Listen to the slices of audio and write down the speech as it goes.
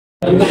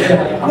Good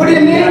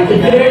evening,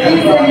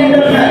 ladies and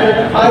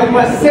gentlemen. I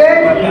must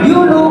say you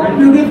look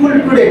beautiful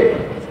today.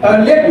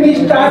 Let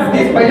me start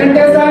this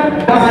presentation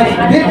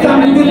with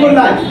some beautiful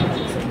lines.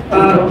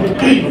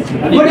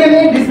 Good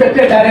evening,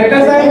 respected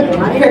directors,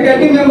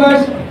 faculty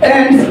members,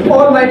 and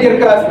all my dear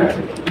classmates.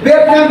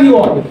 Welcome you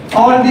all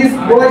on this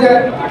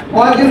gorgeous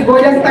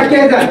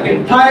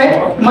occasion.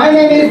 Hi, my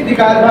name is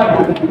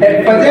Bharti.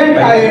 At present,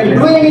 I am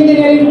doing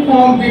engineering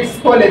from BITS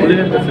College.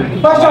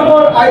 First of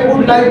all, I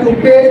would like to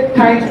pay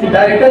thanks to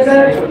director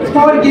sir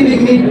for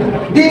giving me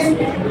this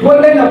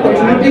golden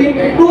opportunity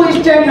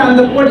to stand on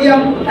the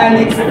podium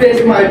and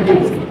express my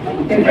views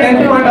in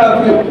front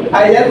of you.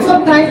 I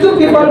also thank you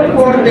people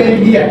for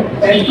being here.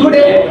 And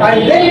today I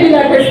am very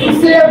delighted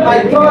to share my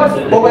thoughts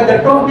over the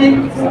topic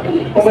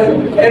over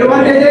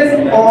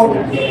advantages of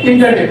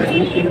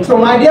internet. So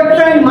my dear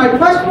friend, my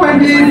first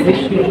point is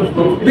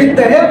with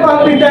the help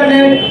of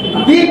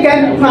internet we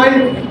can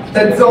find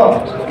the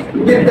job.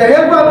 With the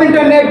help of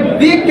internet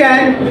we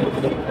can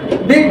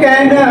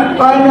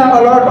earn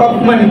a lot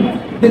of money.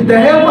 With the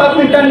help of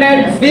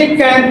internet we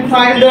can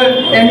find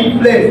any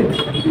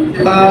place.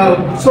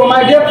 So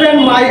my dear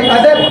friend, my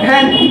other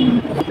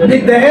hand,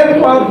 with the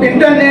help of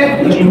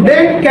internet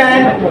student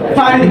can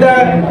find the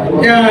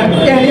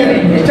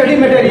any study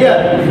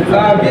material.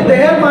 With the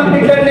help of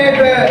internet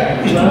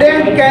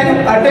student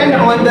can attend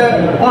on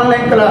the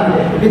online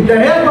class. With the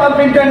help of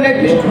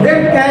internet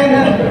student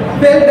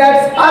can well,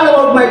 that's all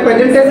about my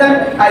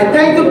presentation. I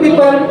thank you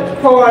people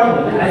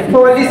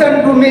for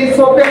listening to me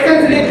so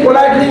patiently,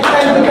 politely.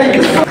 Thank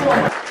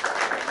you.